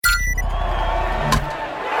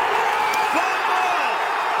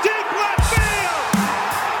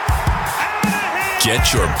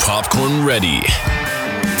Get your popcorn ready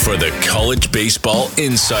for the College Baseball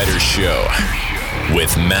Insider Show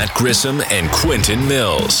with Matt Grissom and Quentin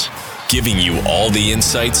Mills, giving you all the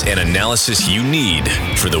insights and analysis you need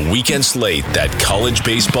for the weekend slate that college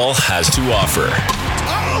baseball has to offer.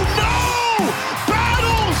 Oh no!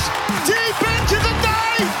 Battles deep into the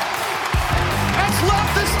night! Has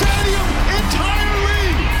left the stadium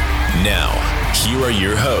entirely! Now, here are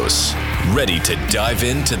your hosts, ready to dive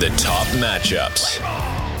into the top matchups.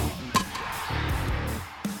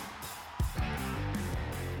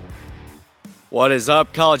 What is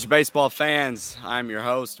up, college baseball fans? I'm your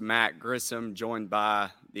host, Matt Grissom, joined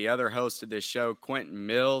by the other host of this show, Quentin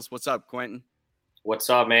Mills. What's up, Quentin? What's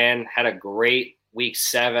up, man? Had a great week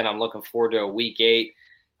 7. I'm looking forward to a week 8.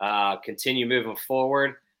 Continue moving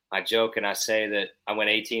forward. I joke and I say that I went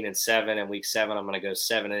 18-7 in week 7. I'm going to go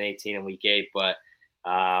 7-18 in week 8, but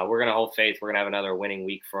we're going to hold faith. We're going to have another winning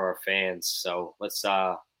week for our fans. So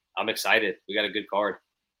I'm excited. We got a good card.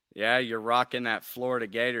 Yeah, you're rocking that Florida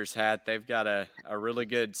Gators hat. They've got a really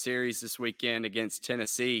good series this weekend against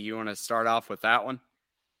Tennessee. You want to start off with that one?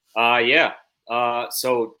 Yeah.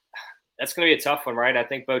 So that's going to be a tough one, right? I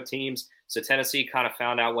think both teams. So Tennessee kind of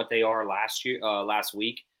found out what they are last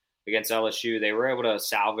week against LSU. They were able to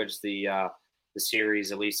salvage the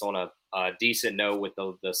series, at least on a decent note with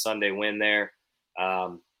the Sunday win there.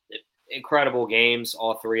 Incredible games,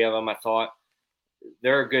 all three of them, I thought.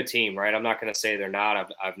 They're a good team, right? I'm not going to say they're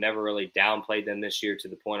not. I've never really downplayed them this year to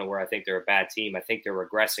the point of where I think they're a bad team. I think they're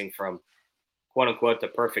regressing from, quote unquote, the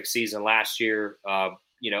perfect season last year, up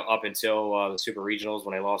until the Super Regionals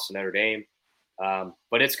when they lost to Notre Dame.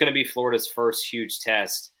 But it's going to be Florida's first huge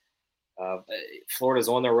test. Florida's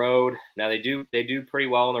on the road. Now they do pretty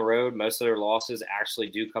well on the road. Most of their losses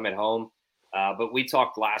actually do come at home. But we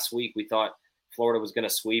talked last week. We thought Florida was going to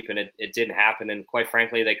sweep, and it didn't happen. And quite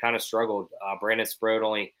frankly, they kind of struggled. Brandon Sprode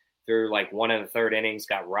only threw like 1 1/3 innings,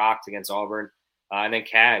 got rocked against Auburn. And then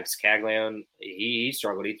Caglione, he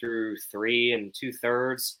struggled. He threw 3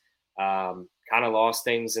 2/3, kind of lost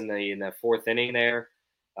things in the 4th inning there.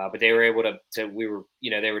 But they were able to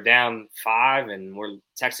they were down 5 and we're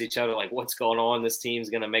texting each other like, what's going on? This team's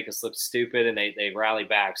going to make us look stupid. And they rallied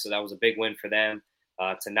back. So that was a big win for them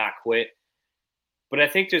to not quit. But I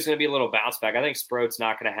think there's going to be a little bounce back. I think Sproat's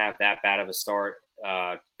not going to have that bad of a start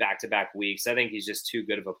back-to-back weeks. I think he's just too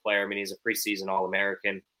good of a player. I mean, he's a preseason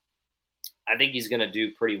All-American. I think he's going to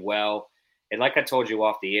do pretty well. And like I told you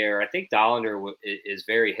off the air, I think Dollander is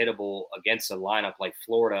very hittable against a lineup like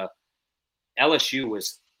Florida. LSU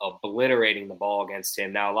was obliterating the ball against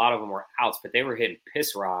him. Now, a lot of them were outs, but they were hitting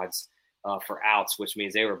piss rods for outs, which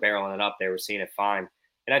means they were barreling it up. They were seeing it fine.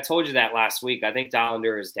 And I told you that last week. I think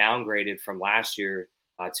Dollander is downgraded from last year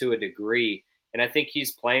to a degree. And I think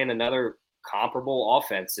he's playing another comparable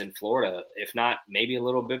offense in Florida, if not maybe a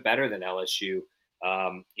little bit better than LSU.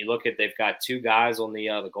 You look at, they've got 2 guys on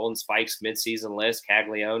the Golden Spikes midseason list,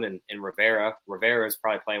 Caglione and Rivera. Rivera is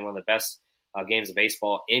probably playing one of the best games of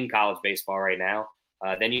baseball in college baseball right now.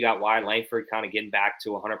 Then you got Wyatt Langford kind of getting back to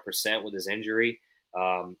 100% with his injury.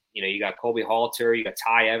 You got Colby Halter, you got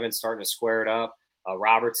Ty Evans starting to square it up.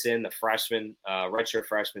 Robertson, the freshman, redshirt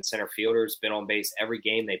freshman center fielder, has been on base every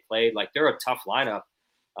game they played. Like, they're a tough lineup.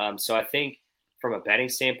 So I think from a betting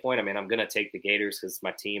standpoint, I mean, I'm going to take the Gators because it's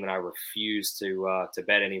my team and I refuse to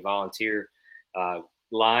bet any volunteer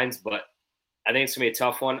lines. But I think it's going to be a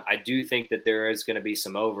tough one. I do think that there is going to be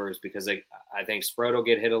some overs because I think Sprode will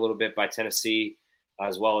get hit a little bit by Tennessee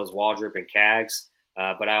as well as Waldrop and Cags.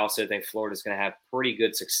 But I also think Florida's going to have pretty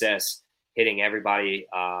good success hitting everybody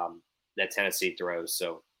that Tennessee throws.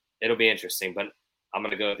 So it'll be interesting, but I'm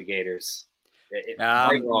going to go with the Gators.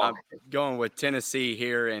 I'm going with Tennessee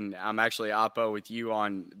here, and I'm actually oppo with you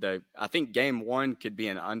on I think game 1 could be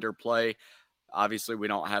an underplay. Obviously, we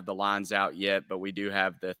don't have the lines out yet, but we do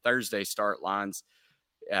have the Thursday start lines.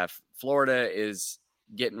 Florida is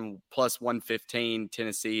getting plus 115.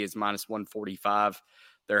 Tennessee is minus 145.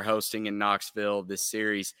 They're hosting in Knoxville this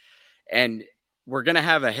series. And we're going to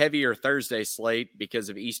have a heavier Thursday slate because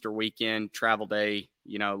of Easter weekend, travel day,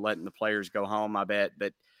 letting the players go home, I bet.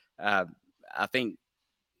 But I think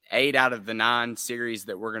 8 out of the 9 series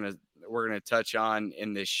that we're going to touch on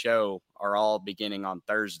in this show are all beginning on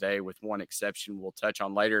Thursday, with one exception we'll touch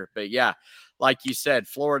on later. But yeah, like you said,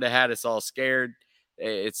 Florida had us all scared.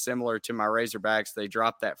 It's similar to my Razorbacks. They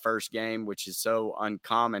dropped that first game, which is so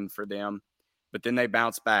uncommon for them, but then they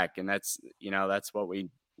bounced back, and that's what we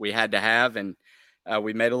had to have. And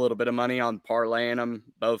we made a little bit of money on parlaying them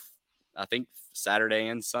both, I think, Saturday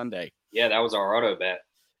and Sunday. Yeah, that was our auto bet.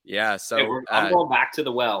 Yeah, so I'm going back to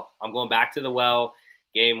the well.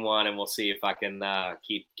 Game 1, and we'll see if I can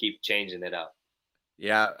keep changing it up.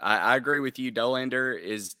 Yeah, I agree with you. Dolander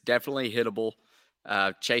is definitely hittable.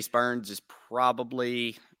 Chase Burns is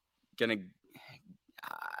probably going to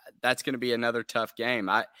that's going to be another tough game.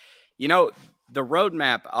 The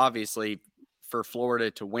roadmap, obviously, for Florida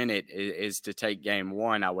to win it is to take game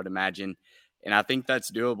one, I would imagine. And I think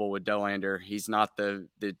that's doable with Dolander. He's not the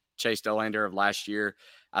Chase Dolander of last year.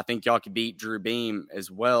 I think y'all could beat Drew Beam as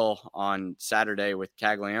well on Saturday with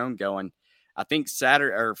Caglione going. I think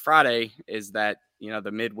Saturday or Friday is that,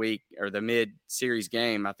 the midweek or the mid-series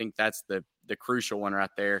game. I think that's the crucial one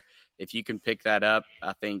right there. If you can pick that up,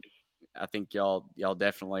 I think y'all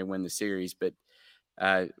definitely win the series. But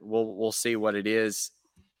we'll see what it is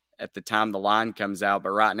at the time the line comes out.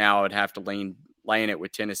 But right now, I would have to laying it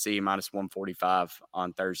with Tennessee minus 145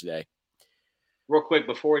 on Thursday. Real quick,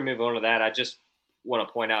 before we move on to that, I just want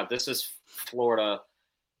to point out this is Florida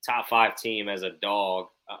top 5 team as a dog.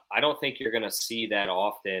 I don't think you're going to see that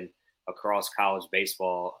often across college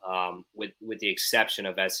baseball, with the exception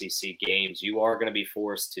of SEC games. You are going to be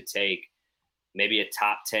forced to take maybe a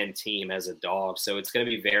top 10 team as a dog. So it's going to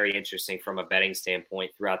be very interesting from a betting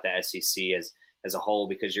standpoint throughout the SEC as a whole,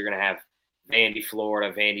 because you're going to have Vandy,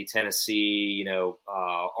 Florida, Vandy, Tennessee,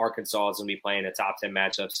 Arkansas is going to be playing a top 10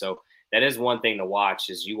 matchup. So that is one thing to watch,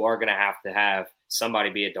 is you are going to have somebody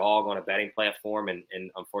be a dog on a betting platform. And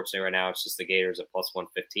unfortunately right now it's just the Gators at plus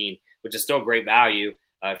 115, which is still great value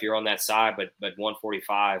if you're on that side, but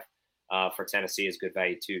 145 for Tennessee is good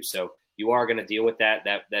value too. So you are going to deal with that.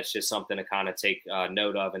 That's just something to kind of take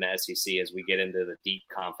note of in the SEC as we get into the deep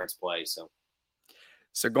conference play.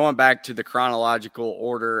 So going back to the chronological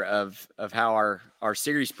order of how our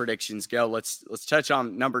series predictions go, let's touch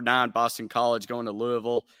on number 9, Boston College, going to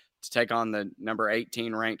Louisville to take on the number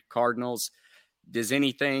 18 ranked Cardinals. Does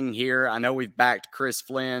anything here? I know we've backed Chris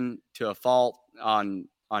Flynn to a fault on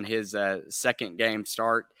his second game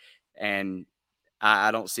start, and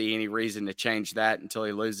I don't see any reason to change that until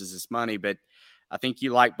he loses his money. But I think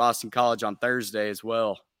you like Boston College on Thursday as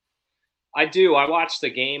well. I do. I watched the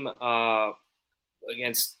game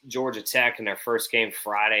against Georgia Tech in their first game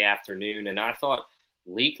Friday afternoon, and I thought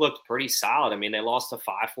Leak looked pretty solid. I mean, they lost a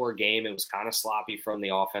 5-4 game. It was kind of sloppy from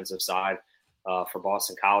the offensive side for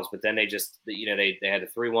Boston College, but then they just, they had a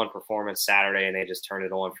 3-1 performance Saturday, and they just turned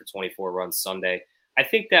it on for 24 runs Sunday. I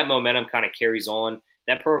think that momentum kind of carries on.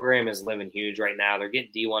 That program is living huge right now. They're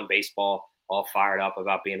getting D1 baseball all fired up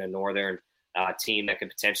about being a northern team that could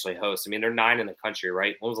potentially host. I mean, they're 9 in the country,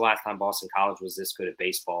 right? When was the last time Boston College was this good at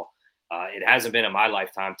baseball? It hasn't been in my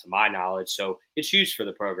lifetime, to my knowledge. So it's huge for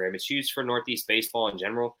the program. It's huge for Northeast baseball in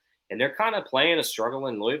general. And they're kind of playing a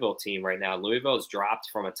struggling Louisville team right now. Louisville has dropped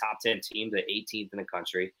from a top 10 team to 18th in the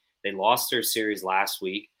country. They lost their series last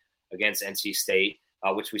week against NC State,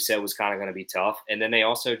 which we said was kind of going to be tough. And then they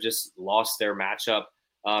also just lost their matchup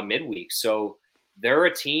midweek. So they're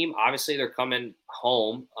a team, obviously they're coming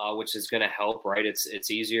home, which is going to help, right?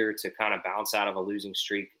 It's easier to kind of bounce out of a losing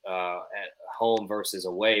streak at home versus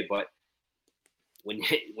away. But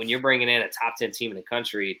when you're bringing in a top 10 team in the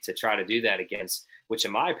country to try to do that against, which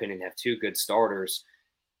in my opinion have 2 good starters,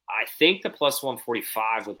 I think the plus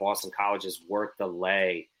 145 with Boston College is worth the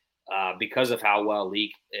lay because of how well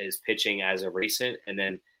Leak is pitching as of recent, and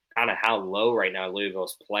then kind of how low right now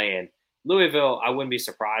Louisville's playing. Louisville, I wouldn't be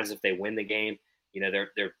surprised if they win the game.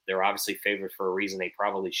 They're obviously favored for a reason. They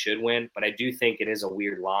probably should win, but I do think it is a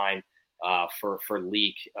weird line for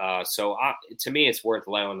Leak. So to me, it's worth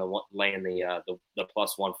laying the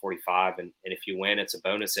plus 145. And if you win, it's a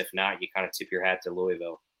bonus. If not, you kind of tip your hat to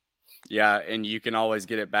Louisville. Yeah, and you can always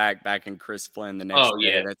get it back in Chris Flynn the next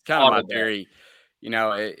day. Yeah. That's kind of my theory.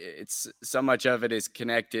 It's so much of it is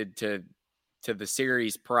connected to the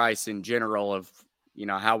series price in general of,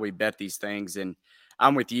 how we bet these things. And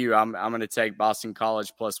I'm with you. I'm going to take Boston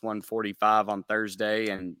College plus 145 on Thursday.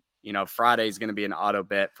 And, Friday is going to be an auto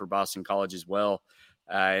bet for Boston College as well.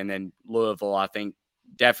 And then Louisville, I think,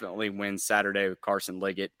 definitely wins Saturday with Carson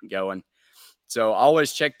Liggett going. So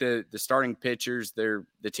always check the starting pitchers. The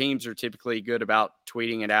teams are typically good about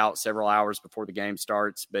tweeting it out several hours before the game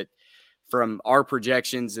starts. But from our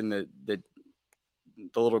projections and the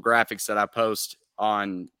little graphics that I post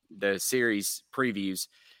on the series previews,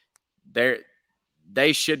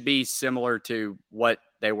 they should be similar to what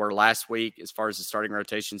they were last week as far as the starting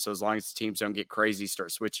rotation. So as long as the teams don't get crazy,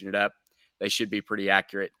 start switching it up, they should be pretty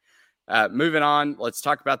accurate. Moving on, let's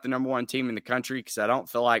talk about the number 1 team in the country, because I don't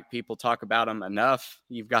feel like people talk about them enough.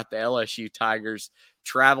 You've got the LSU Tigers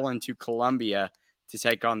traveling to Columbia to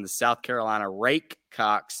take on the South Carolina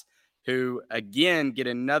Rakecocks, who again get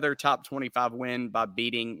another top 25 win by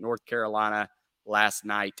beating North Carolina last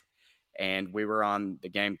night. And we were on the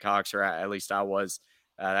Gamecocks, or at least I was.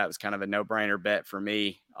 That was kind of a no-brainer bet for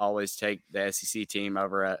me. Always take the SEC team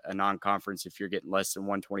over a non-conference if you're getting less than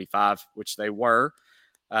 125, which they were.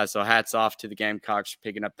 So hats off to the Gamecocks for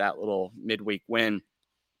picking up that little midweek win.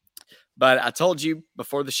 But I told you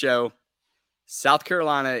before the show, South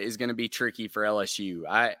Carolina is going to be tricky for LSU.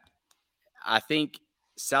 I think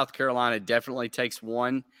South Carolina definitely takes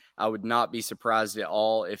one. I would not be surprised at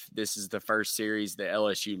all if this is the first series that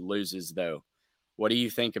LSU loses, though. What do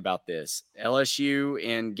you think about this? LSU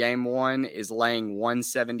in game one is laying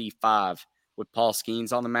 175 with Paul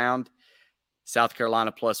Skeens on the mound. South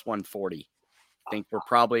Carolina plus 140. I think we're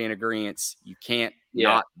probably in agreement. You can't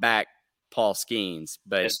not back Paul Skeens,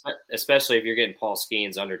 but especially if you're getting Paul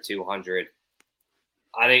Skeens under 200.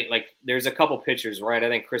 I think there's a couple pitchers, right? I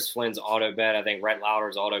think Chris Flynn's auto bet. I think Rhett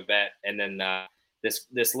Lauder's auto bet, and then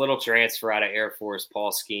this little transfer out of Air Force,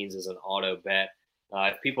 Paul Skeens, is an auto bet.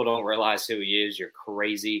 If people don't realize who he is, you're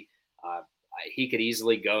crazy. He could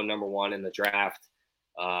easily go number one in the draft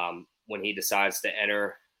when he decides to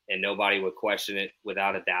enter, and nobody would question it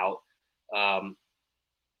without a doubt.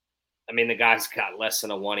 I mean, the guy's got less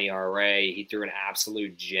than a 1 ERA. He threw an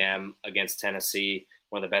absolute gem against Tennessee,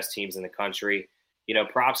 one of the best teams in the country.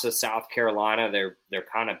 Props to South Carolina. They're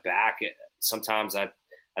kind of back. Sometimes I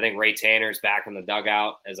think Ray Tanner's back in the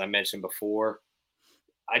dugout, as I mentioned before.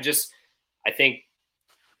 I think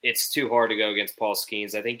it's too hard to go against Paul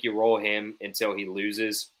Skeens. I think you roll him until he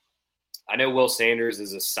loses. I know Will Sanders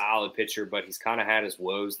is a solid pitcher, but he's kind of had his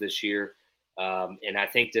woes this year. And I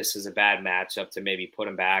think this is a bad matchup to maybe put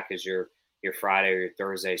him back as your Friday or your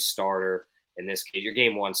Thursday starter. In this case, your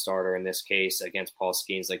game one starter in this case against Paul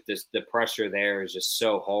Skeens. The pressure there is just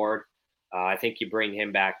so hard. I think you bring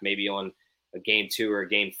him back maybe on a game two or a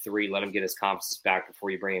game three, let him get his confidence back before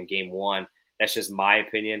you bring him game one. That's just my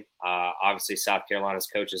opinion. Obviously, South Carolina's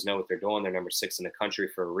coaches know what they're doing. They're number 6 in the country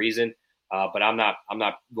for a reason. But I'm not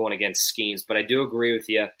going against Skeens. But I do agree with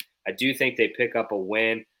you. I do think they pick up a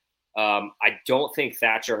win. I don't think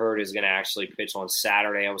Thatcher Hurd is going to actually pitch on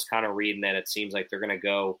Saturday. I was kind of reading that it seems like they're going to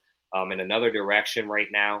go in another direction right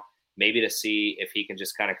now, maybe to see if he can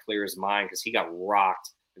just kind of clear his mind because he got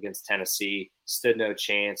rocked against Tennessee, stood no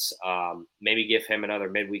chance. Maybe give him another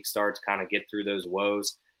midweek start to kind of get through those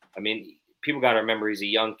woes. I mean, people got to remember he's a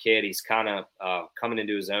young kid. He's kind of coming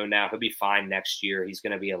into his own now. He'll be fine next year. He's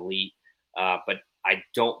going to be elite. But I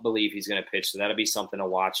don't believe he's going to pitch. So that'll be something to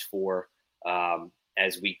watch for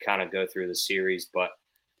as we kind of go through the series. But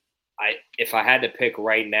if I had to pick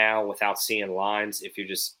right now without seeing lines,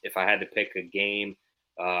 if I had to pick a game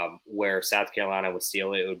where South Carolina would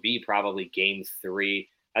steal it, it would be probably game 3.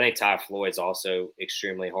 I think Ty Floyd's also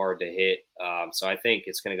extremely hard to hit. So I think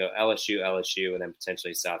it's going to go LSU, and then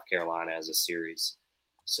potentially South Carolina as a series.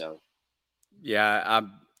 So, yeah,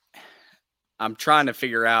 I'm trying to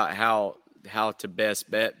figure out how to best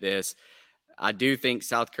bet this. I do think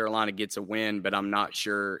South Carolina gets a win, but I'm not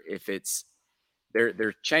sure if it's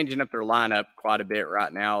they're changing up their lineup quite a bit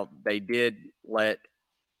right now. They did let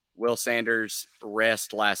Will Sanders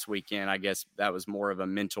rest last weekend. I guess that was more of a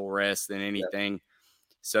mental rest than anything,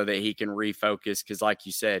 so that he can refocus. Because, like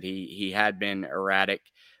you said, he had been erratic.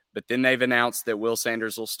 But then they've announced that Will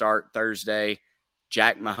Sanders will start Thursday.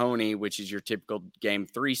 Jack Mahoney, which is your typical game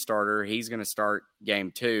 3 starter, he's going to start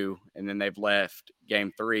game 2, and then they've left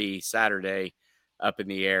game 3 Saturday up in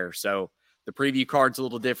the air. So the preview card's a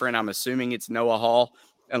little different. I'm assuming it's Noah Hall,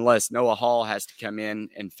 unless Noah Hall has to come in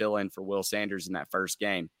and fill in for Will Sanders in that first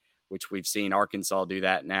game, which we've seen Arkansas do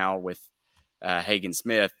that now with Hagen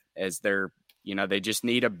Smith, as they just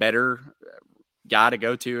need a better guy to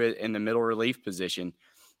go to in the middle relief position.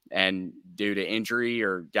 And due to injury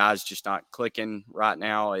or guys just not clicking right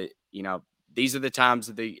now, these are the times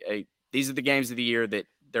of these are the games of the year that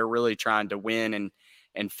they're really trying to win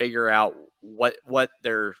and figure out what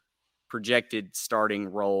their projected starting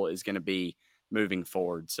role is going to be moving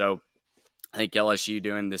forward. So I think LSU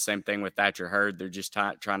doing the same thing with Thatcher Hurd. They're just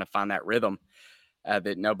trying to find that rhythm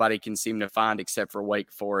that nobody can seem to find except for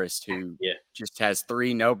Wake Forest, who just has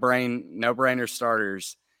 3 no-brainer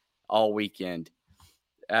starters all weekend.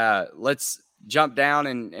 Let's jump down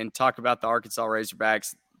and talk about the Arkansas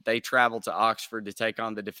Razorbacks. They travel to Oxford to take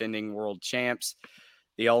on the defending world champs,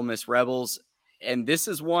 the Ole Miss Rebels. And this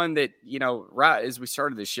is one that, right as we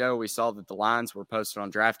started the show, we saw that the lines were posted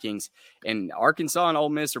on DraftKings, and Arkansas and Ole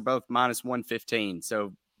Miss are both minus 115.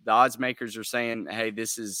 So the odds makers are saying, hey,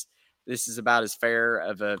 this is about as fair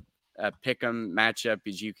of a pick'em matchup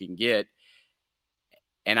as you can get.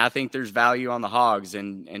 And I think there's value on the Hogs,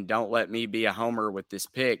 and don't let me be a homer with this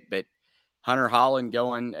pick, but Hunter Holland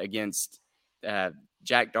going against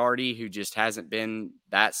Jack Doherty, who just hasn't been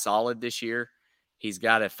that solid this year. He's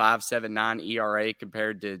got a 5.79 ERA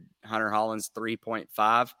compared to Hunter Hollan's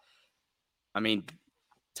 3.5. I mean,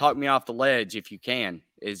 talk me off the ledge if you can.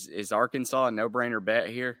 Is Arkansas a no-brainer bet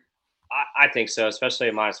here? I think so, especially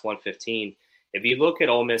at minus 115. If you look at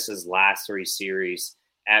Ole Miss's last 3 series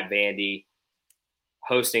at Vandy,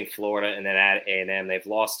 hosting Florida, and then at A&M, they've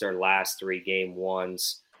lost their last 3 game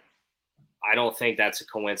ones. I don't think that's a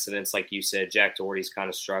coincidence. Like you said, Jack Doherty's kind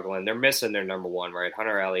of struggling. They're missing their number one, right?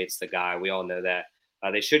 Hunter Elliott's the guy. We all know that.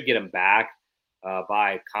 They should get him back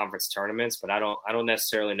by conference tournaments, but I don't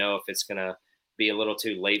necessarily know if it's going to be a litlittle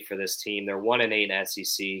too late for this team. They're 1-8 in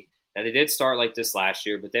SEC. Now, they did start like this last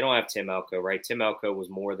year, but they don't have Tim Elko, right? Tim Elko was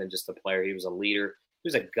more than just a player. He was a leader. He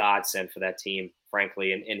was a godsend for that team,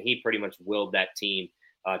 frankly, and he pretty much willed that team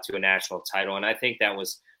to a national title. And I think that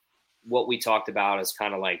was what we talked about as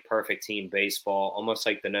kind of like perfect team baseball, almost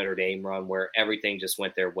like the Notre Dame run where everything just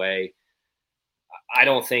went their way. I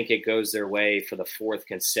don't think it goes their way for the 4th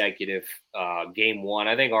consecutive game one.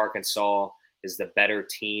 I think Arkansas is the better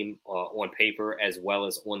team on paper as well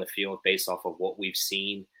as on the field based off of what we've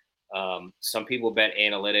seen. Some people bet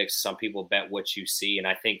analytics, some people bet what you see, and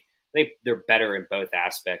I think they're better in both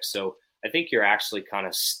aspects. So I think you're actually kind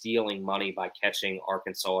of stealing money by catching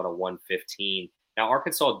Arkansas at a 115. Now,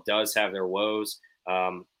 Arkansas does have their woes.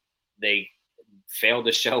 They failed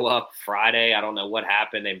to show up Friday. I don't know what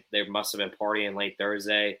happened. They must have been partying late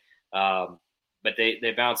Thursday. But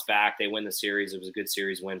they bounced back. They win the series. It was a good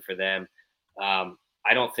series win for them.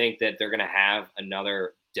 I don't think that they're going to have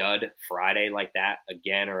another dud Friday like that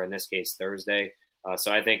again, or in this case, Thursday.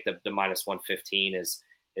 So I think the minus 115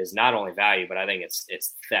 is not only value, but I think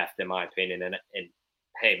it's theft in my opinion. And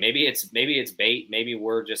hey, maybe it's bait. Maybe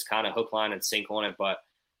we're just kind of hook, line, and sink on it. But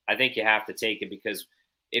I think you have to take it because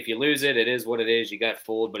if you lose it, it is what it is. You got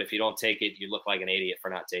fooled. But if you don't take it, you look like an idiot for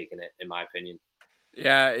not taking it, in my opinion.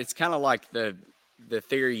 Yeah, it's kind of like the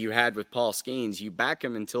theory you had with Paul Skeens. You back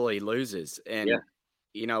him until he loses. And,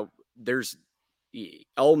 you know,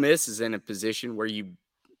 Ole Miss is in a position where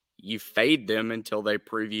you fade them until they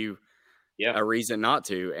prove you a reason not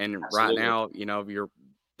to. And Absolutely. Right now, you know,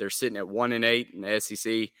 they're sitting at 1-8 in the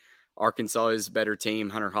SEC. Arkansas is a better team.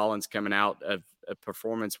 Hunter Hollan's coming out of a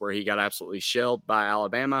performance where he got absolutely shelled by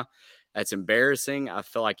Alabama. That's embarrassing. I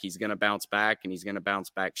feel like he's going to bounce back, and he's going to bounce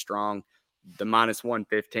back strong. The minus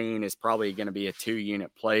 115 is probably going to be a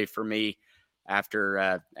 2-unit play for me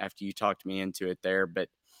after you talked me into it there. But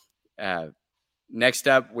next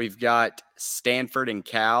up, we've got Stanford and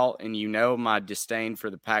Cal, and you know my disdain for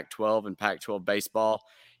the Pac-12 and Pac-12 baseball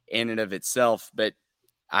in and of itself. But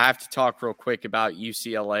I have to talk real quick about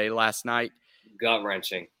UCLA last night.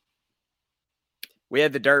 Gut-wrenching. We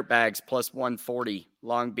had the Dirtbags plus 140.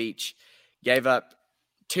 Long Beach gave up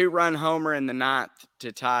 2-run homer in the 9th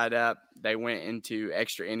to tie it up. They went into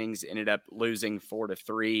extra innings, ended up losing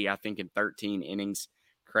 4-3, I think in 13 innings.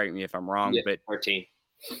 Correct me if I'm wrong. Yeah, but 14.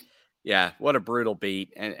 Yeah, what a brutal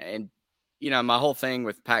beat. And you know, my whole thing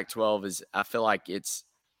with Pac-12 is I feel like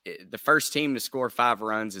the first team to score 5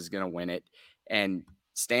 runs is going to win it. And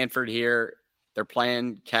Stanford here, they're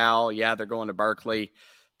playing Cal. Yeah, they're going to Berkeley,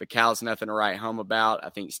 but Cal's nothing to write home about. I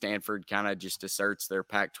think Stanford kind of just asserts their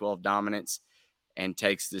Pac-12 dominance and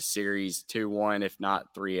takes this series 2-1, if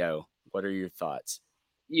not 3-0. What are your thoughts?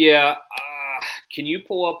 Yeah. Can you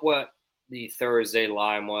pull up what the Thursday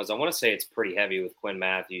line was? I want to say it's pretty heavy with Quinn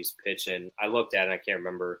Matthews pitching. I looked at it. I can't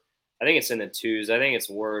remember. I think it's in the 2s. I think it's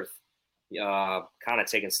worth kind of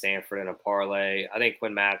taking Stanford in a parlay. I think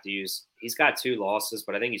Quinn Matthews, he's got 2 losses,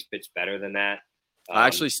 but I think he's pitched better than that.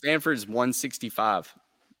 Actually, Stanford's 165.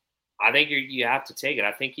 I think you have to take it.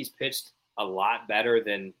 I think he's pitched a lot better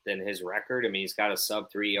than his record. I mean, he's got a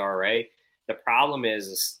sub-3 ERA. The problem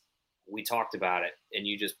is we talked about it, and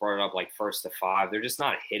you just brought it up like 1st to 5. They're just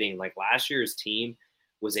not hitting. Like last year's team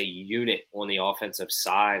was a unit on the offensive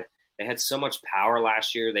side. They had so much power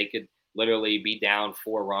last year. They could literally be down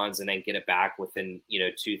 4 runs and then get it back within,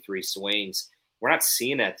 2-3 swings. We're not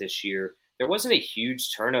seeing that this year. There wasn't a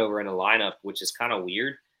huge turnover in the lineup, which is kind of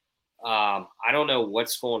weird. I don't know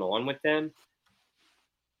what's going on with them.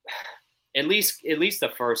 At least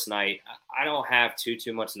the first night, I don't have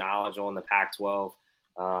too much knowledge on the Pac-12.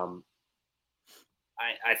 I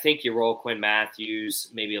think you roll Quinn Matthews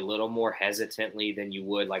maybe a little more hesitantly than you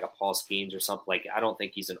would like a Paul Skeens or something. Like, I don't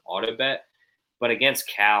think he's an auto bet. But against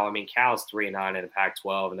Cal, I mean, Cal's 3-9 in the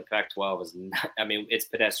Pac-12, and the Pac-12 is not, I mean, it's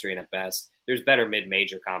pedestrian at best. There's better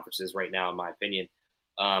mid-major conferences right now, in my opinion.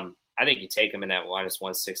 I think you take them in that minus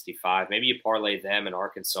 165. Maybe you parlay them in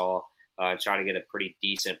Arkansas and try to get a pretty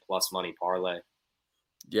decent plus money parlay.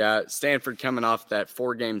 Yeah, Stanford coming off that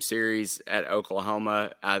 4-game series at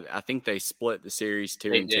Oklahoma. I think they split the series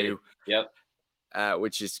 2-2. Yep.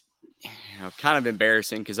 which is kind of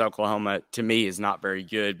embarrassing because Oklahoma, to me, is not very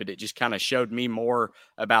good. But it just kind of showed me more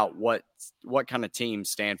about what kind of team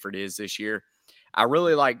Stanford is this year. I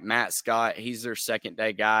really like Matt Scott. He's their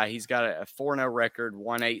second-day guy. He's got a 4-0 record,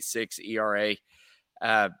 1.86 ERA.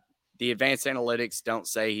 The advanced analytics don't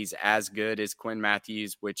say he's as good as Quinn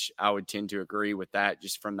Matthews, which I would tend to agree with that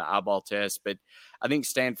just from the eyeball test. But I think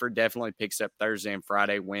Stanford definitely picks up Thursday and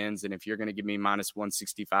Friday wins. And if you're going to give me minus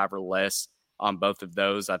 165 or less on both of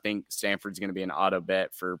those, I think Stanford's going to be an auto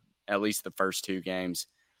bet for at least the first two games.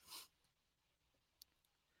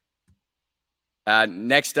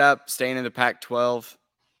 Next up, staying in the Pac-12,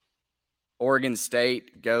 Oregon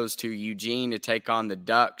State goes to Eugene to take on the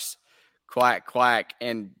Ducks. Quack, quack.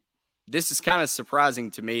 And this is kind of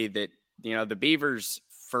surprising to me that, the Beavers,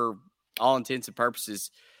 for all intents and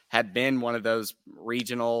purposes, have been one of those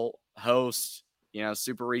regional hosts,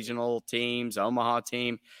 super regional teams, Omaha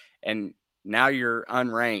team. And now you're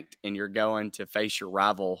unranked and you're going to face your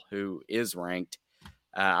rival who is ranked.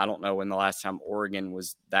 I don't know when the last time Oregon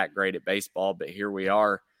was that great at baseball, but here we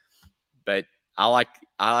are. But I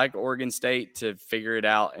like Oregon State to figure it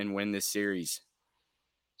out and win this series.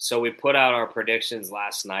 So we put out our predictions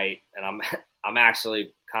last night, and I'm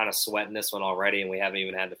actually kind of sweating this one already, and we haven't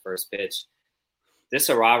even had the first pitch. This is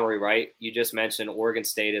a rivalry, right? You just mentioned Oregon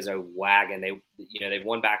State is a wagon. They've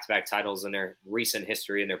won back-to-back titles in their recent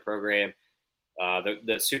history in their program.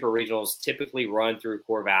 The super regionals typically run through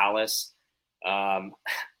Corvallis. I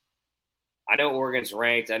know Oregon's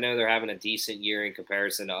ranked. I know they're having a decent year in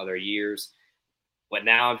comparison to other years, but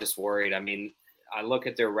now I'm just worried. I mean, I look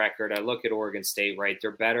at their record. I look at Oregon State, right?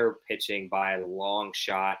 They're better pitching by a long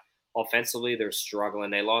shot. Offensively, they're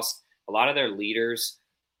struggling. They lost a lot of their leaders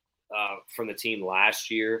from the team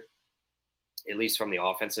last year, at least from the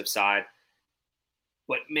offensive side.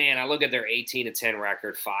 But, man, I look at their 18-10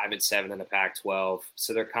 record, 5-7 in the Pac-12.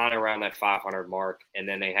 So they're kind of around that 500 mark. And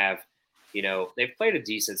then they have, they've played a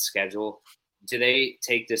decent schedule. Do they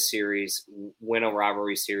take this series, win a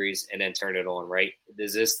rivalry series, and then turn it on, right?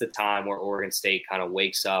 Is this the time where Oregon State kind of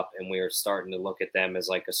wakes up and we are starting to look at them as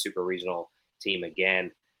like a super regional team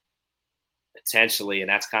again? Potentially, and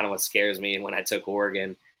that's kind of what scares me. And when I took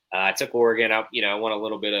Oregon, I want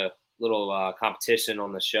a little competition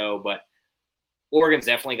on the show, but Oregon's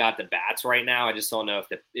definitely got the bats right now. I just don't know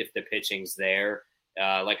if the pitching's there.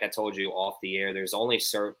 Like I told you off the air, there's only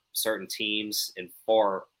certain teams and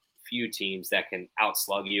few teams that can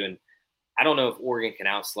outslug you. And I don't know if Oregon can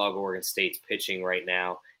outslug Oregon State's pitching right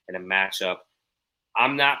now in a matchup.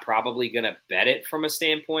 I'm not probably going to bet it from a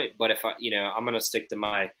standpoint, but if I'm going to stick to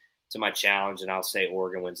my challenge, and I'll say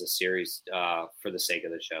Oregon wins the series for the sake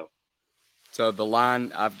of the show. So the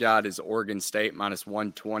line I've got is Oregon State minus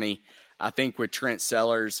 120. I think with Trent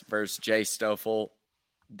Sellers versus Jay Stoffel,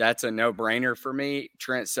 that's a no-brainer for me.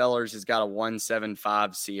 Trent Sellers has got a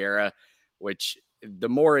 1.75 Sierra, which the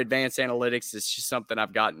more advanced analytics is just something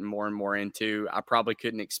I've gotten more and more into. I probably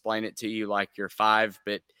couldn't explain it to you like your 5,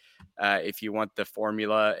 but if you want the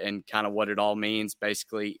formula and kind of what it all means,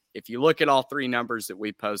 basically, if you look at all three numbers that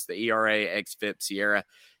we post, the ERA, XFIP, Sierra,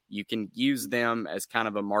 you can use them as kind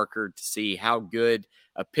of a marker to see how good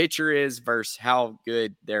a pitcher is versus how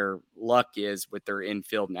good their luck is with their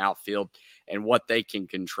infield and outfield and what they can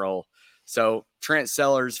control. So Trent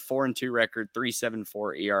Sellers, 4-2 record,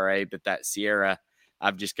 3.74 ERA, but that Sierra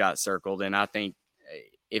I've just got circled. And I think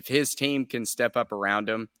if his team can step up around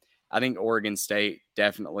him, I think Oregon State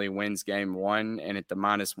definitely wins game one. And at the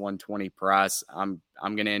minus 120 price, I'm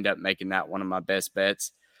going to end up making that one of my best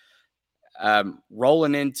bets.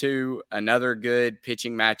 Rolling into another good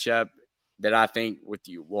pitching matchup that I think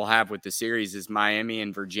we'll have with the series is Miami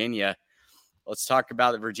and Virginia. Let's talk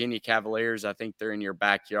about the Virginia Cavaliers. I think they're in your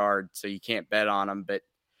backyard, so you can't bet on them. But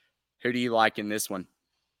who do you like in this one?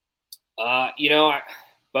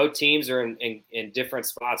 Both teams are in different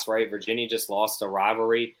spots, right? Virginia just lost a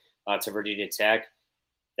rivalry to Virginia Tech.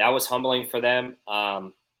 That was humbling for them.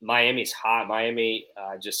 Miami's hot. Miami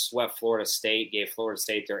just swept Florida State, gave Florida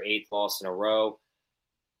State their 8th loss in a row.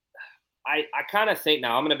 I kind of think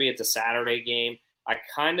now I'm going to be at the Saturday game. I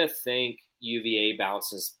kind of think UVA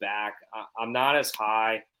bounces back. I'm not as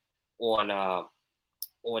high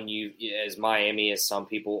on you as Miami as some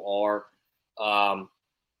people are.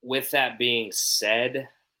 With that being said,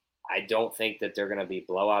 I don't think that they're going to be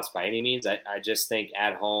blowouts by any means. I just think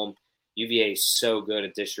at home, UVA is so good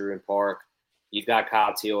at Disharoon Park. You've got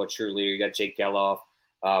Kyle Teal, a true leader. You got Jake Geloff.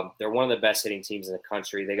 They're one of the best hitting teams in the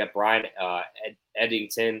country. They got Brian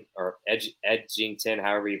Edgington,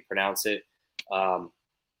 however you pronounce it.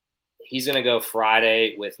 He's going to go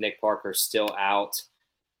Friday with Nick Parker still out.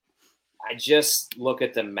 I just look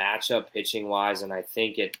at the matchup pitching wise, and I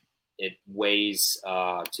think it weighs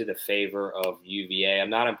to the favor of UVA. I'm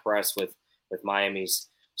not impressed with Miami's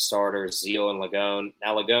starters, Zeal and Lagone.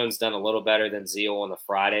 Now, Lagone's done a little better than Zeal on the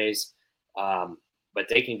Fridays, but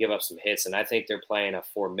they can give up some hits, and I think they're playing a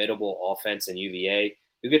formidable offense in UVA,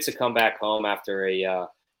 who gets to come back home after a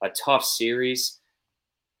tough series.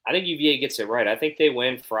 I think UVA gets it right. I think they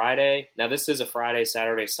win Friday. Now, this is a Friday,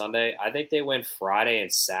 Saturday, Sunday. I think they win Friday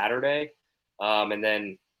and Saturday. And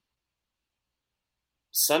then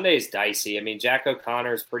Sunday is dicey. I mean, Jack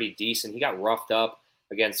O'Connor is pretty decent. He got roughed up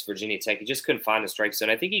against Virginia Tech. He just couldn't find the strike zone.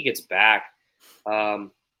 I think he gets back. And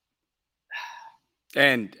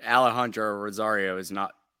Alejandro Rosario is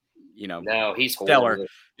not, no, he's stellar. Horrible.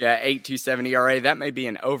 Yeah, 8.27 ERA. That may be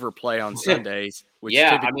an overplay on Sundays, which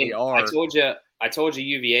yeah, typically are. I told you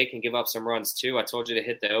UVA can give up some runs too. I told you to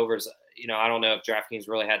hit the overs. I don't know if DraftKings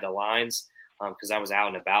really had the lines because I was out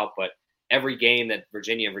and about, but every game that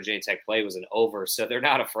Virginia and Virginia Tech play was an over, so they're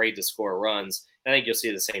not afraid to score runs. I think you'll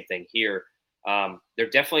see the same thing here. They're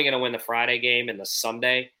definitely going to win the Friday game and the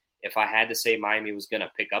Sunday. If I had to say Miami was going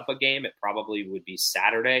to pick up a game, it probably would be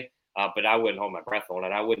Saturday, but I wouldn't hold my breath on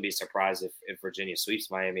it. I wouldn't be surprised if Virginia sweeps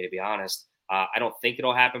Miami, to be honest. I don't think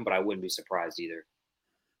it'll happen, but I wouldn't be surprised either.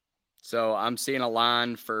 So I'm seeing a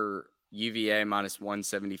line for UVA minus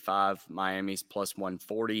 175, Miami's plus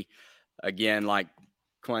 140. Again, like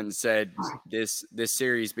Quentin said, this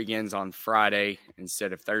series begins on Friday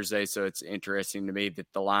instead of Thursday, so it's interesting to me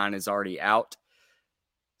that the line is already out.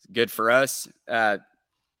 Good for us.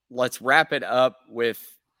 Let's wrap it up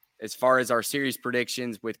with, as far as our series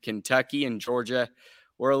predictions, with Kentucky and Georgia.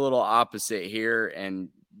 We're a little opposite here, and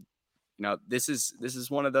this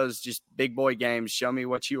is one of those just big boy games. Show me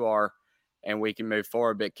what you are, and we can move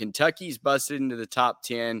forward. But Kentucky's busted into the top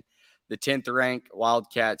 10. The 10th ranked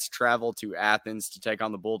Wildcats travel to Athens to take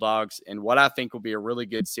on the Bulldogs, and what I think will be a really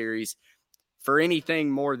good series. For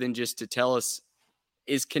anything more than just to tell us,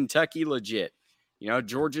 is Kentucky legit?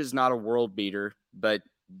 Georgia's not a world beater, but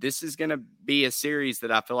this is going to be a series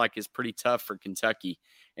that I feel like is pretty tough for Kentucky,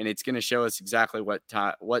 and it's going to show us exactly what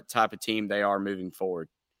type of team they are moving forward.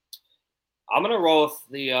 I'm going to roll with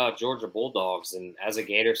the Georgia Bulldogs, and as a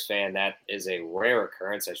Gators fan, that is a rare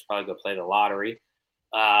occurrence. I should probably go play the lottery.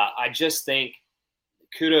 I just think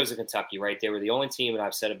kudos to Kentucky, right? They were the only team, and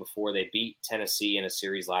I've said it before, they beat Tennessee in a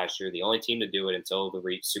series last year, the only team to do it until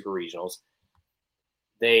the Super Regionals.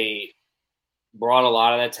 They brought a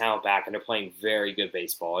lot of that talent back, and they're playing very good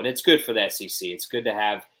baseball, and it's good for the SEC. It's good to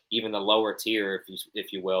have even the lower tier,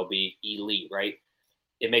 if you will, be elite, right?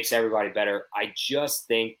 It makes everybody better. I just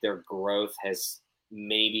think their growth has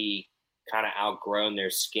maybe kind of outgrown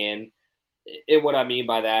their skin. And what I mean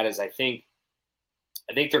by that is I think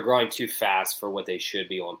they're growing too fast for what they should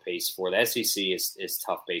be on pace for. The SEC is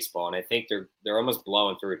tough baseball, and I think they're almost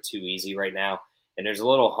blowing through it too easy right now. And there's a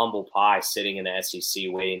little humble pie sitting in the SEC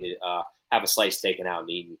waiting to have a slice taken out and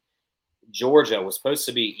eaten. Georgia was supposed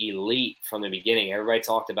to be elite from the beginning. Everybody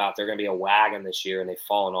talked about they're going to be a wagon this year, and they've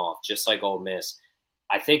fallen off, just like Ole Miss.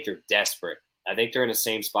 I think they're desperate. I think they're in the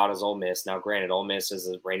same spot as Ole Miss. Now, granted, Ole Miss is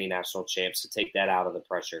the reigning national champs, so take that out of the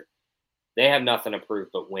pressure. They have nothing to prove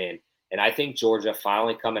but win. And I think Georgia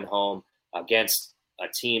finally coming home against a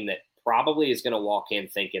team that probably is going to walk in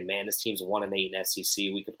thinking, man, this team's 1-8 in SEC.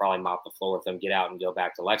 We could probably mop the floor with them, get out and go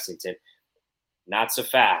back to Lexington. Not so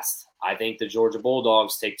fast. I think the Georgia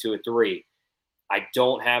Bulldogs take 2 or 3. I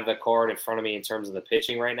don't have the card in front of me in terms of the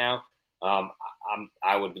pitching right now.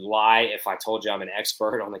 I would lie if I told you I'm an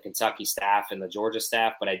expert on the Kentucky staff and the Georgia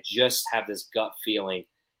staff, but I just have this gut feeling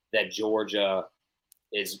that Georgia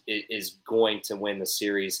is going to win the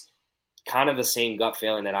series. Kind of the same gut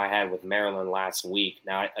feeling that I had with Maryland last week.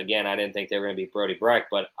 Now, again, I didn't think they were going to beat Brody Breck,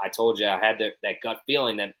 but I told you I had that gut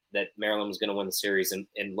feeling that Maryland was going to win the series,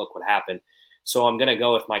 and look what happened. So I'm going to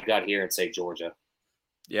go with my gut here and say Georgia.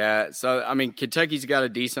 Yeah, so, I mean, Kentucky's got a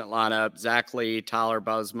decent lineup. Zach Lee, Tyler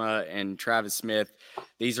Bosma, and Travis Smith.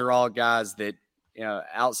 These are all guys that,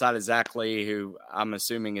 outside of Zach Lee, who I'm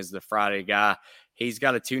assuming is the Friday guy, he's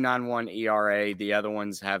got a 2.91 ERA. The other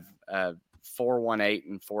ones have 4.18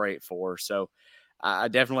 and 4.84. So I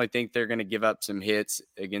definitely think they're going to give up some hits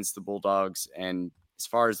against the Bulldogs. And as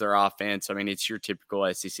far as their offense, I mean, it's your typical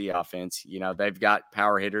SEC offense. They've got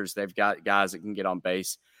power hitters. They've got guys that can get on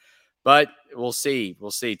base. But we'll see.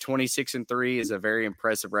 26-3 is a very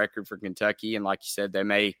impressive record for Kentucky. And like you said, they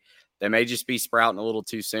may just be sprouting a little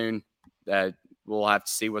too soon. We'll have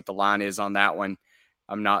to see what the line is on that one.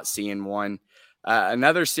 I'm not seeing one.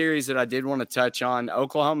 Another series that I did want to touch on,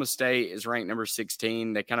 Oklahoma State is ranked number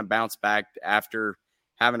 16. They kind of bounced back after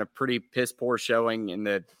having a pretty piss-poor showing in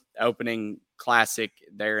the opening Classic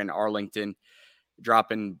there in Arlington,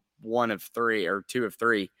 dropping 1 of 3 or 2 of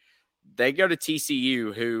 3. They go to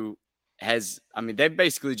TCU, who they've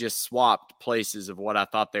basically just swapped places of what I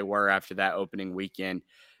thought they were after that opening weekend.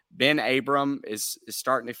 Ben Abram is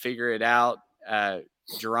starting to figure it out.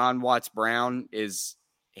 Jerron Watts-Brown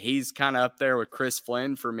he's kind of up there with Chris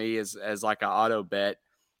Flynn for me as like an auto bet.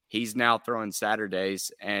 He's now throwing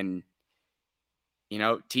Saturdays, and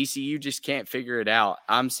TCU just can't figure it out.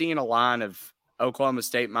 I'm seeing a line of Oklahoma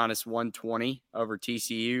State minus 120 over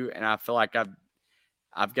TCU, and I feel like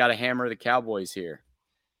I've got to hammer the Cowboys here.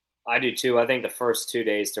 I do too. I think the first 2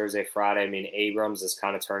 days, Thursday, Friday, Abrams is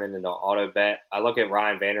kind of turning into an auto bet. I look at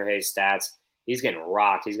Ryan Vanderhay's stats. He's getting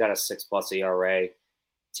rocked. He's got a 6+ ERA.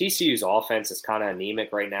 TCU's offense is kind of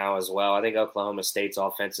anemic right now as well. I think Oklahoma State's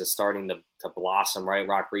offense is starting to blossom, right?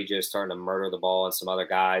 Rock Regio is starting to murder the ball and some other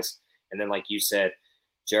guys. And then, like you said,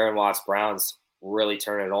 Jerron Watts-Brown's really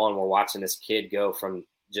turning it on. We're watching this kid go from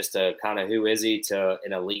just a kind of who is he to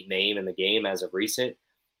an elite name in the game as of recent.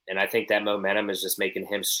 And I think that momentum is just making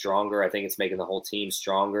him stronger. I think it's making the whole team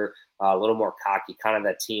stronger, a little more cocky, kind of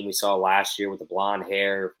that team we saw last year with the blonde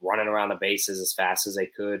hair, running around the bases as fast as they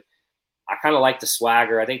could. I kind of like the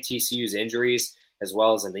swagger. I think TCU's injuries, as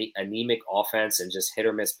well as an anemic offense and just hit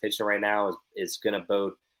or miss pitching right now, is going to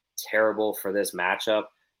bode terrible for this matchup.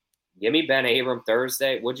 Give me Ben Abram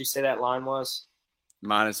Thursday. What'd you say that line was?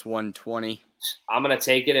 Minus 120. I'm going to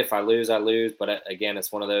take it. If I lose, I lose. But again,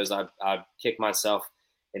 it's one of those I'd kick myself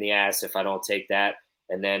in the ass if I don't take that.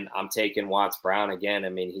 And then I'm taking Watts-Brown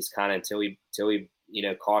again. He's kind of until he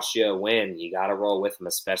costs you a win, you got to roll with him,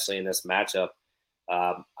 especially in this matchup.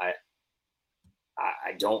 I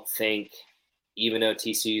don't think, even though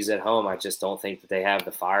TCU's at home, I just don't think that they have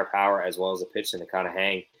the firepower as well as the pitching to kind of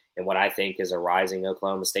hang in what I think is a rising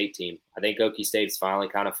Oklahoma State team. I think Okie State's finally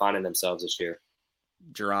kind of finding themselves this year.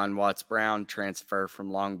 Jerron Watts-Brown transfer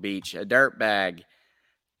from Long Beach, a dirtbag.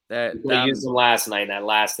 They used him last night in that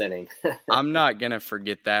last inning. I'm not going to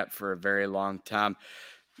forget that for a very long time.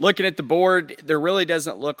 Looking at the board, there really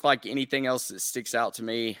doesn't look like anything else that sticks out to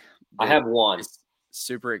me. I have one.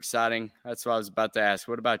 Super exciting. That's what I was about to ask.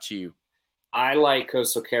 What about you? I like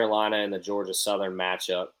Coastal Carolina in the Georgia Southern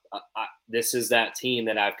matchup. This is that team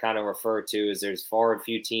that I've kind of referred to as there's far and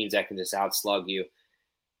few teams that can just outslug you.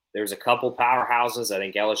 There's a couple powerhouses. I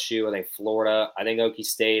think LSU, I think Florida, I think Okie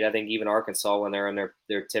State, I think even Arkansas, when they're in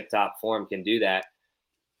their tip-top form, can do that.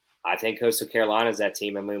 I think Coastal Carolina is that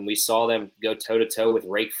team. We saw them go toe-to-toe with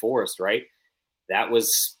Wake Forest, right? That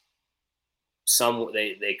was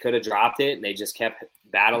they could have dropped it, and they just kept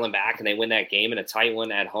battling back, and they win that game in a tight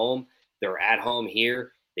one at home. They're at home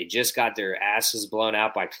here. They just got their asses blown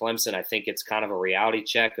out by Clemson. I think it's kind of a reality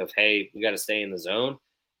check of, hey, we got to stay in the zone.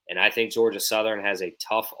 And I think Georgia Southern has a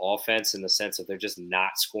tough offense in the sense that they're just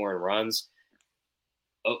not scoring runs.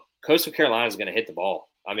 Coastal Carolina is going to hit the ball.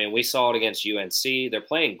 We saw it against UNC. They're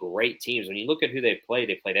playing great teams. When you look at who they played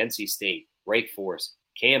NC State, Wake Forest,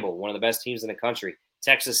 Campbell, one of the best teams in the country,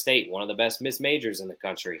 Texas State, one of the best mid-majors in the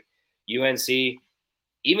country, UNC,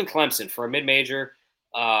 even Clemson for a mid-major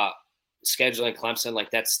scheduling Clemson,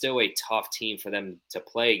 that's still a tough team for them to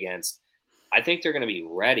play against. I think they're going to be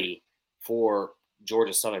ready for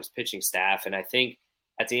Georgia Southern's pitching staff. And I think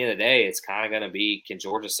at the end of the day, it's kind of going to be, can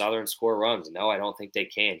Georgia Southern score runs? No, I don't think they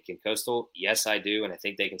can. Can Coastal? Yes, I do. And I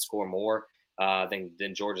think they can score more than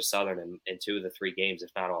Georgia Southern in 2 of the 3 games,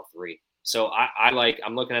 if not all 3. So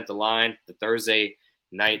I'm looking at the line. The Thursday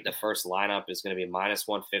night, the first lineup is going to be minus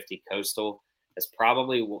 150 Coastal. It's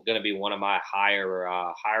probably going to be one of my higher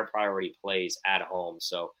priority plays at home.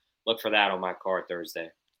 So look for that on my card Thursday.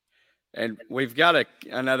 And we've got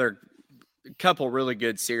another couple really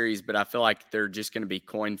good series, but I feel like they're just going to be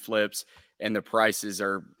coin flips, and the prices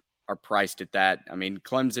are priced at that.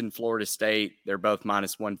 Clemson, Florida State, they're both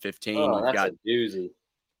minus 115. Oh, that's a doozy.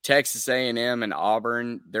 Texas A&M and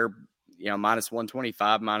Auburn, they're minus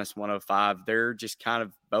 125, minus 105. They're just kind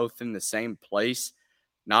of both in the same place.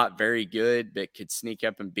 Not very good, but could sneak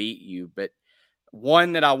up and beat you. But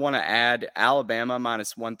one that I want to add, Alabama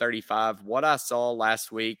minus 135. What I saw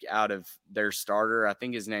last week out of their starter, I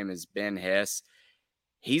think his name is Ben Hess.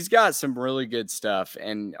 He's got some really good stuff.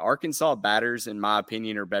 And Arkansas batters, in my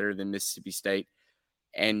opinion, are better than Mississippi State.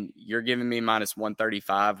 And you're giving me minus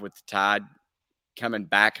 135 with the Tide coming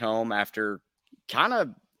back home after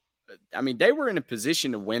they were in a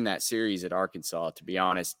position to win that series at Arkansas, to be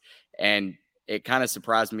honest. And it kind of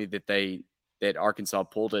surprised me that Arkansas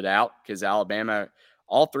pulled it out, because Alabama,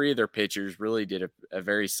 all 3 of their pitchers really did a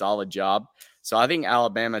very solid job. So I think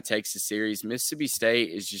Alabama takes the series. Mississippi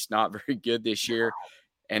State is just not very good this year.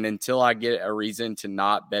 And until I get a reason to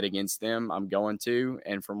not bet against them, I'm going to.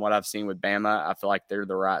 And from what I've seen with Bama, I feel like they're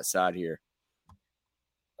the right side here.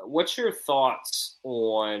 What's your thoughts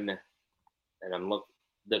on, and I'm looking,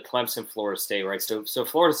 the Clemson, Florida State, right? So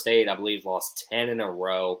Florida State, I believe, lost 10 in a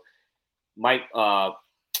row. I'm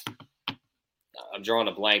drawing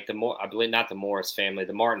a blank. I believe not the Morris family,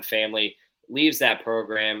 the Martin family leaves that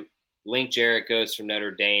program. Link Jarrett goes from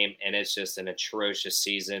Notre Dame, and it's just an atrocious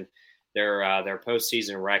season. Their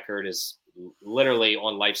postseason record is literally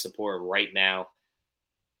on life support right now.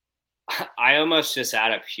 I almost just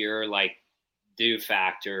out of pure do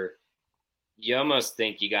factor, you almost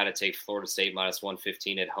think you got to take Florida State minus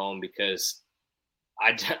 115 at home, because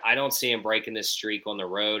I don't see them breaking this streak on the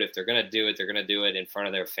road. If they're going to do it, they're going to do it in front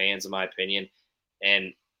of their fans, in my opinion.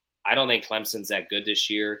 And I don't think Clemson's that good this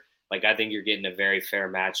year. I think you're getting a very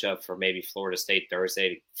fair matchup for maybe Florida State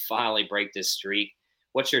Thursday to finally break this streak.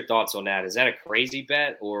 What's your thoughts on that? Is that a crazy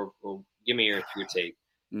bet, or give me your take?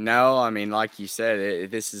 No, I mean, like you said,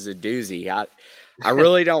 this is a doozy. I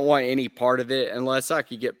really don't want any part of it unless I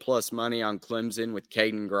could get plus money on Clemson with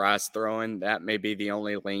Caden Grice throwing. That may be the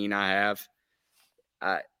only lean I have.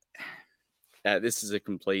 This is a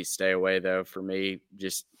complete stay away, though, for me,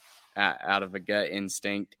 just out of a gut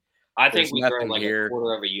instinct. I think we throw a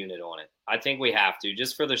quarter of a unit on it. I think we have to,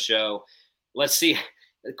 just for the show. Let's see,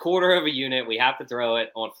 a quarter of a unit. We have to throw it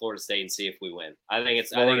on Florida State and see if we win. I think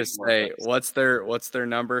it's Florida State. What's their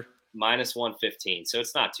number? Minus 115. So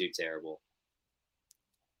it's not too terrible.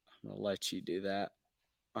 I'm gonna let you do that.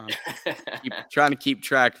 Trying to keep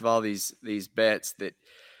track of all these bets that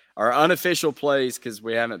are unofficial plays, because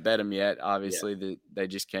we haven't bet them yet. Obviously, they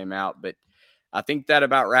just came out, but I think that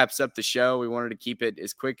about wraps up the show. We wanted to keep it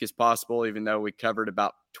as quick as possible, even though we covered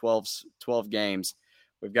about 12 games.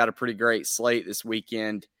 We've got a pretty great slate this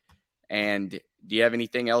weekend. And do you have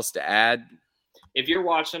anything else to add? If you're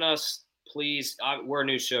watching us, please, we're a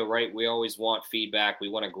new show, right? We always want feedback. We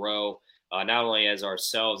want to grow, not only as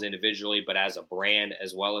ourselves individually, but as a brand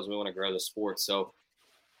as well, as we want to grow the sport. So,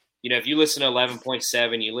 if you listen to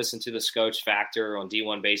 11.7, you listen to the Scotch Factor on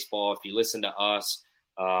D1 Baseball. If you listen to us,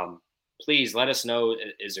 please let us know.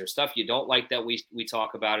 Is there stuff you don't like that we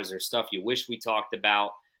talk about? Is there stuff you wish we talked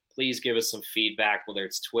about? Please give us some feedback, whether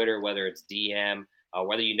it's Twitter, whether it's DM,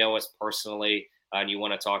 whether you know us personally and you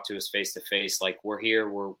want to talk to us face-to-face. We're here.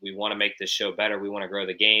 We want to make this show better. We want to grow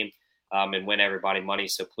the game and win everybody money.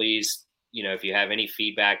 So please, if you have any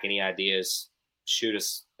feedback, any ideas, shoot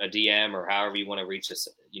us a DM or however you want to reach us,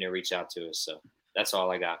 reach out to us. So that's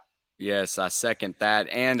all I got. Yes, I second that.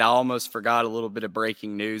 And I almost forgot a little bit of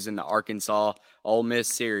breaking news in the Arkansas Ole Miss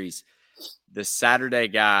series. The Saturday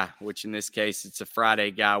guy, which in this case it's a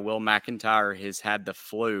Friday guy, Will McIntyre, has had the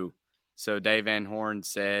flu. So Dave Van Horn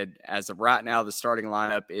said, as of right now, the starting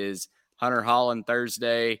lineup is Hunter Holland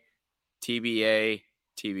Thursday, TBA.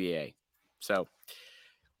 So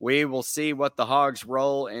we will see what the Hogs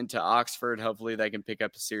roll into Oxford. Hopefully they can pick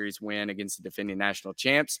up a series win against the defending national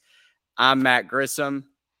champs. I'm Matt Grissom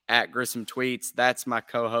at Grissom Tweets. That's my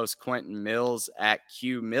co-host Quentin Mills at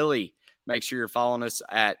Q Millie. Make sure you're following us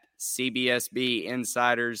at CBSB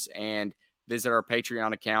Insiders and visit our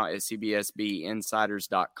Patreon account at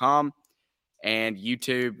cbsbinsiders.com and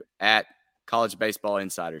YouTube at College Baseball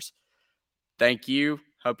Insiders. Thank you.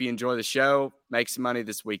 Hope you enjoy the show. Make some money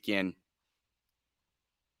this weekend.